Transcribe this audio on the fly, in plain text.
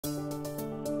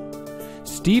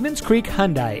Stevens Creek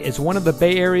Hyundai is one of the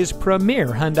Bay Area's premier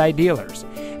Hyundai dealers.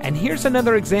 And here's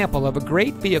another example of a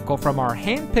great vehicle from our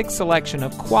hand-picked selection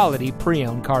of quality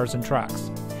pre-owned cars and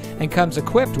trucks. And comes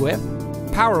equipped with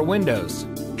power windows,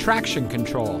 traction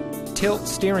control, tilt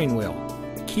steering wheel,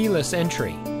 keyless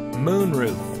entry,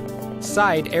 moonroof,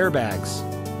 side airbags,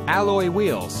 alloy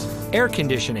wheels, air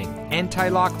conditioning,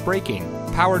 anti-lock braking,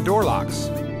 power door locks,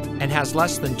 and has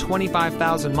less than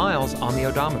 25,000 miles on the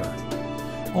odometer.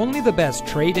 Only the best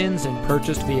trade-ins and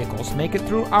purchased vehicles make it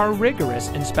through our rigorous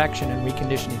inspection and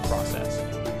reconditioning process.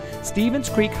 Stevens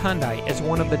Creek Hyundai is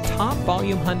one of the top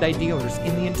volume Hyundai dealers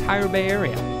in the entire Bay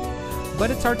Area.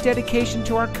 But it's our dedication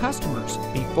to our customers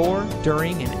before,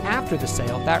 during, and after the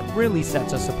sale that really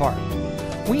sets us apart.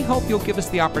 We hope you'll give us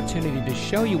the opportunity to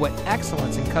show you what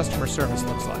excellence in customer service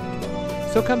looks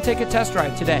like. So come take a test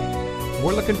drive today.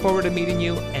 We're looking forward to meeting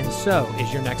you, and so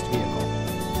is your next vehicle.